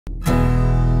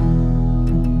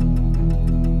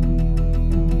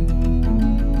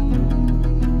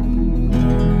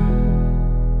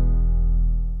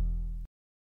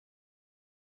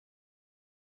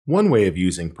One way of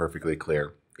using Perfectly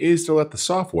Clear is to let the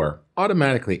software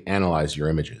automatically analyze your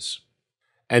images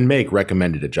and make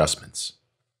recommended adjustments.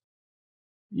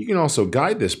 You can also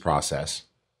guide this process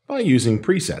by using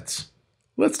presets.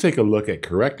 Let's take a look at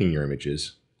correcting your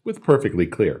images with Perfectly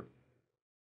Clear.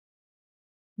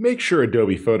 Make sure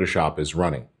Adobe Photoshop is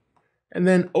running, and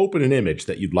then open an image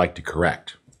that you'd like to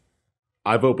correct.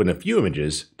 I've opened a few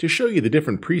images to show you the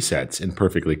different presets in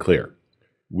Perfectly Clear.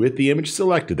 With the image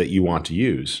selected that you want to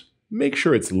use, make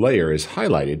sure its layer is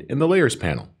highlighted in the Layers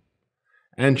panel,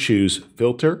 and choose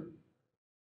Filter,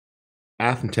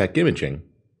 Athentech Imaging,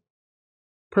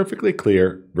 Perfectly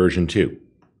Clear version 2.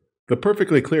 The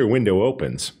Perfectly Clear window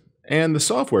opens, and the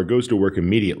software goes to work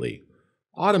immediately,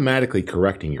 automatically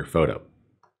correcting your photo.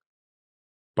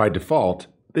 By default,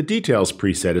 the Details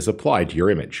preset is applied to your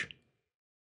image.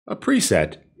 A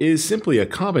preset is simply a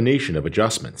combination of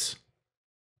adjustments.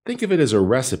 Think of it as a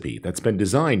recipe that's been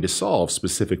designed to solve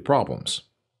specific problems.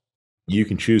 You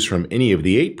can choose from any of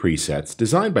the 8 presets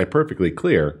designed by Perfectly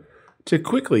Clear to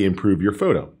quickly improve your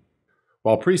photo.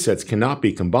 While presets cannot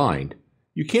be combined,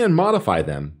 you can modify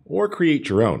them or create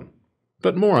your own,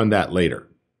 but more on that later.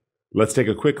 Let's take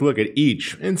a quick look at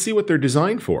each and see what they're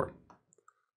designed for.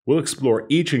 We'll explore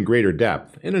each in greater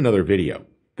depth in another video.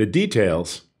 The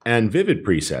Details and Vivid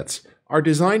presets are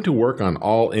designed to work on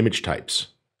all image types.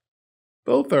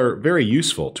 Both are very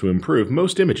useful to improve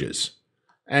most images,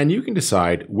 and you can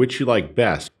decide which you like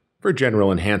best for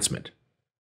general enhancement.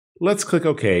 Let's click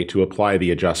OK to apply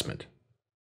the adjustment.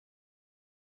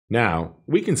 Now,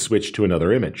 we can switch to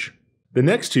another image. The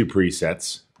next 2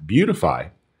 presets, Beautify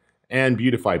and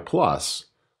Beautify Plus,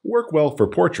 work well for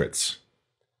portraits.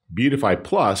 Beautify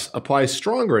Plus applies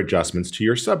stronger adjustments to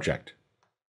your subject.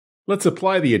 Let's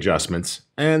apply the adjustments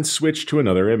and switch to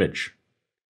another image.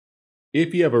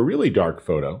 If you have a really dark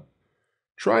photo,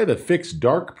 try the Fix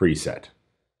Dark preset.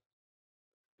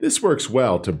 This works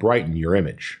well to brighten your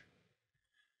image.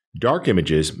 Dark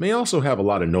images may also have a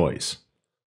lot of noise.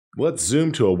 Let's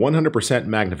zoom to a 100%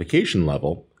 magnification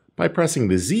level by pressing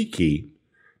the Z key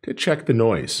to check the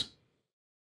noise.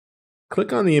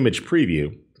 Click on the image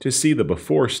preview to see the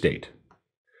before state.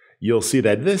 You'll see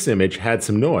that this image had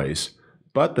some noise,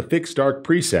 but the Fix Dark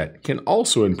preset can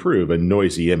also improve a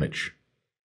noisy image.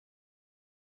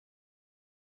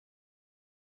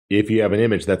 If you have an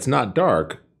image that's not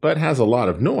dark, but has a lot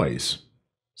of noise,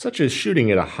 such as shooting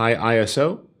at a high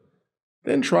ISO,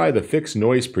 then try the Fix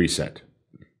Noise preset.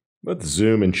 Let's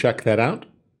zoom and check that out.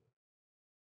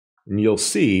 And you'll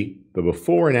see the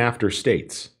before and after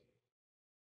states.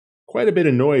 Quite a bit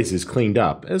of noise is cleaned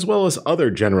up, as well as other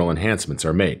general enhancements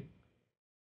are made.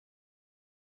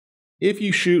 If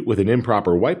you shoot with an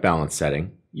improper white balance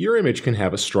setting, your image can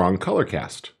have a strong color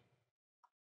cast.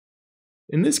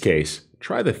 In this case,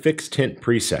 try the Fix Tint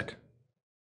preset.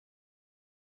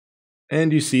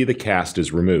 And you see the cast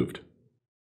is removed.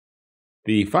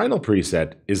 The final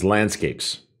preset is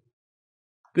Landscapes.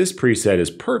 This preset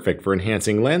is perfect for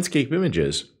enhancing landscape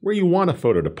images where you want a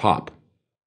photo to pop.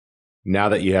 Now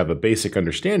that you have a basic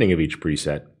understanding of each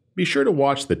preset, be sure to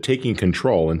watch the Taking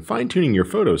Control and Fine-Tuning Your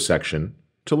Photos section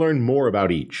to learn more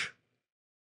about each.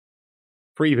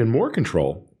 For even more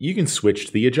control, you can switch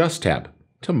to the Adjust tab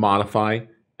to modify,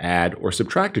 add, or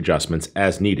subtract adjustments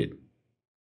as needed.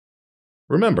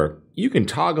 Remember, you can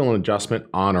toggle an adjustment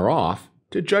on or off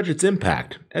to judge its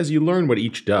impact as you learn what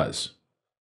each does.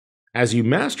 As you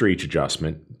master each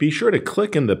adjustment, be sure to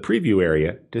click in the preview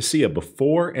area to see a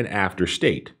before and after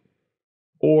state,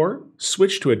 or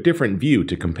switch to a different view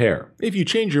to compare. If you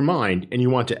change your mind and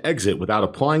you want to exit without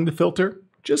applying the filter,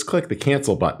 just click the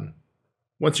Cancel button.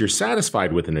 Once you're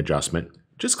satisfied with an adjustment,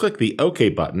 just click the OK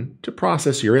button to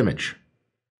process your image.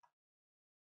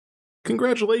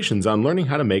 Congratulations on learning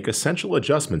how to make essential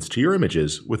adjustments to your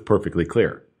images with Perfectly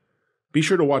Clear. Be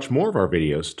sure to watch more of our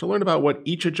videos to learn about what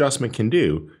each adjustment can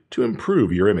do to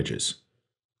improve your images.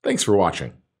 Thanks for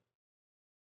watching.